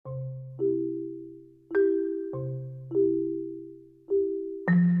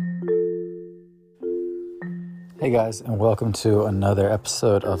Hey guys, and welcome to another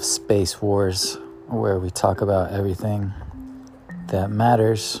episode of Space Wars, where we talk about everything that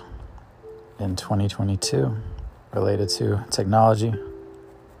matters in 2022 related to technology,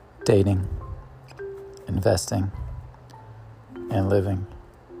 dating, investing, and living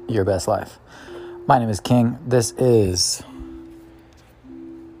your best life. My name is King. This is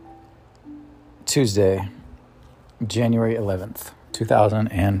Tuesday, January 11th,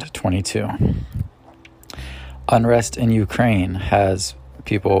 2022. Unrest in Ukraine has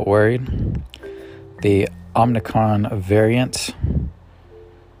people worried. The Omicron variant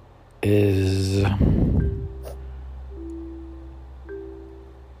is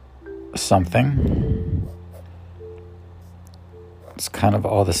something. It's kind of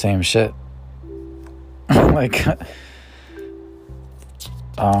all the same shit.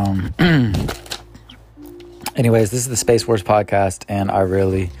 Anyways, this is the Space Wars podcast, and I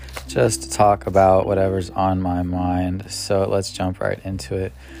really just talk about whatever's on my mind. So let's jump right into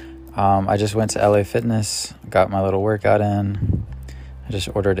it. I just went to LA Fitness, got my little workout in. I just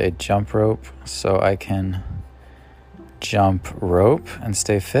ordered a jump rope so I can jump rope and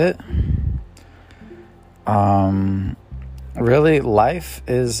stay fit. Really, life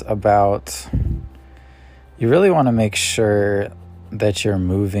is about, you really want to make sure that you're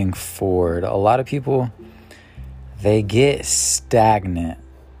moving forward. A lot of people, they get stagnant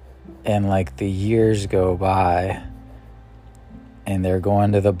and the years go by and they're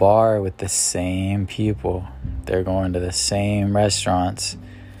going to the bar with the same people. They're going to the same restaurants.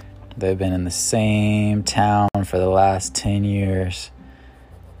 They've been in the same town for the last 10 years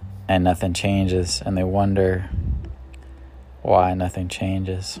and nothing changes, and they wonder why nothing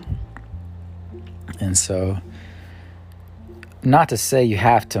changes. And so, not to say you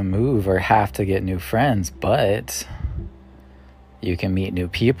have to move or have to get new friends, but you can meet new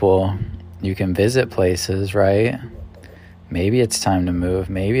people. You can visit places, right? Maybe it's time to move.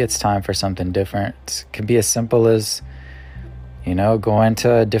 Maybe it's time for something different. It could be as simple as, going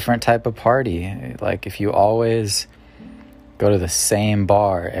to a different type of party. Like if you always go to the same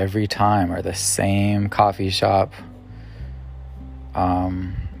bar every time or the same coffee shop,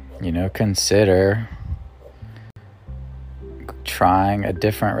 consider trying a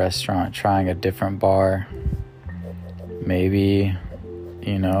different restaurant, trying a different bar. Maybe,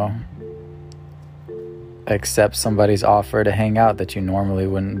 accept somebody's offer to hang out that you normally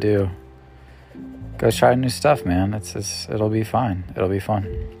wouldn't do. Go try new stuff, man. It'll be fine. It'll be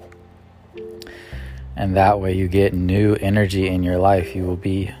fun. And that way you get new energy in your life. You will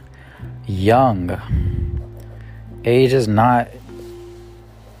be young. Age is not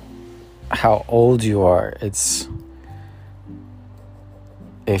how old you are. It's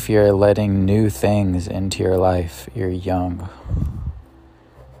if you're letting new things into your life, you're young.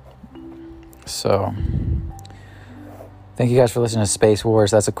 So, thank you guys for listening to Space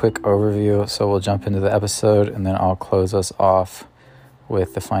Wars. That's a quick overview. So we'll jump into the episode, and then I'll close us off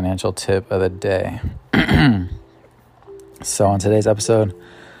with the financial tip of the day. So on today's episode,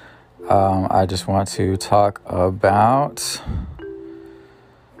 I just want to talk about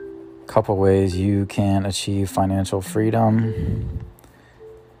a couple ways you can achieve financial freedom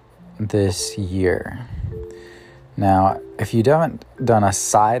this year. Now, if you haven't done a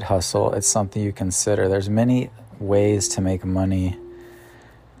side hustle, it's something you consider. There's many ways to make money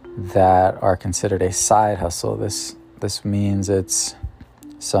that are considered a side hustle. This means it's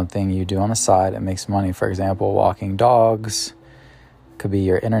something you do on the side. It makes money. For example, walking dogs. Could be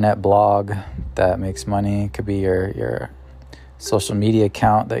your internet blog that makes money. Could be your social media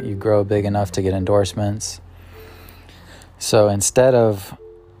account that you grow big enough to get endorsements. So instead of,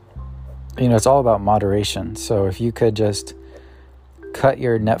 it's all about moderation. So if you could just cut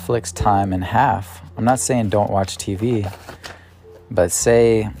your Netflix time in half. I'm not saying don't watch TV, but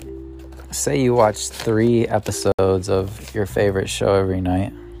say you watch 3 episodes of your favorite show every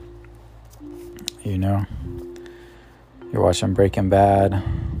night. You're watching Breaking Bad.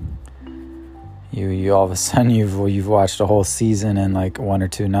 You all of a sudden you've watched a whole season in 1 or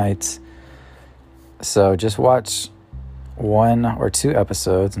 2 nights. So just watch 1 or 2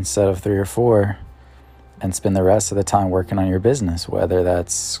 episodes instead of 3 or 4, and spend the rest of the time working on your business, whether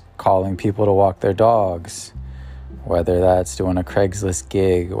that's calling people to walk their dogs, whether that's doing a Craigslist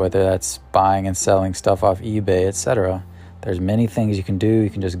gig, whether that's buying and selling stuff off eBay, etc. There's many things you can do.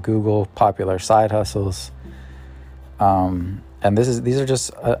 You can just Google popular side hustles. And these are just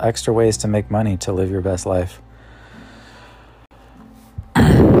extra ways to make money to live your best life.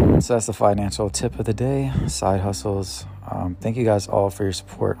 So that's the financial tip of the day, side hustles. Thank you guys all for your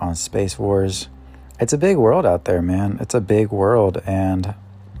support on Space Wars. It's a big world out there, man. It's a big world, and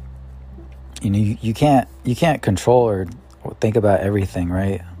you can't control or think about everything,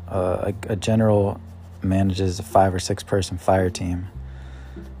 right? A general manages a 5 or 6 person fire team.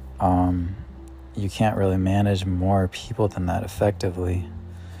 You can't really manage more people than that effectively.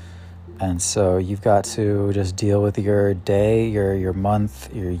 And so you've got to just deal with your day, your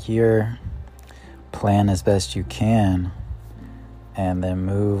month, your year, plan as best you can, and then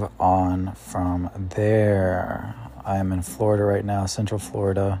move on from there. I'm in Florida right now, Central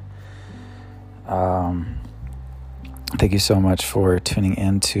Florida. Thank you so much for tuning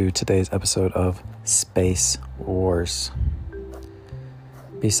into today's episode of Space Wars.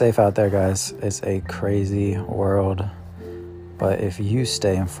 Be safe out there, guys. It's a crazy world. But if you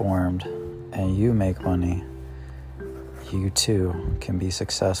stay informed and you make money, you too can be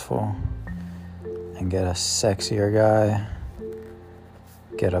successful and get a sexier guy,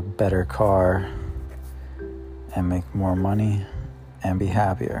 get a better car, and make more money and be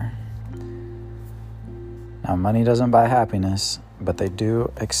happier. Now, money doesn't buy happiness, but they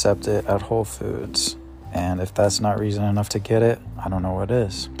do accept it at Whole Foods. And if that's not reason enough to get it, I don't know what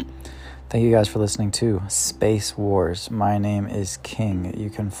is. Thank you guys for listening to Space Wars. My name is King. You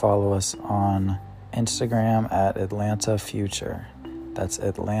can follow us on Instagram at Atlanta Future. That's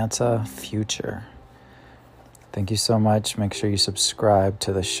Atlanta Future. Thank you so much. Make sure you subscribe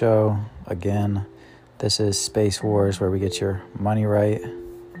to the show. Again, this is Space Wars, where we get your money right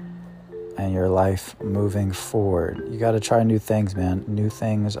and your life moving forward. You got to try new things, man. New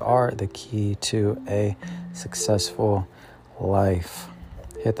things are the key to a successful life.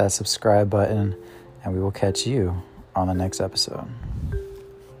 Hit that subscribe button, and we will catch you on the next episode.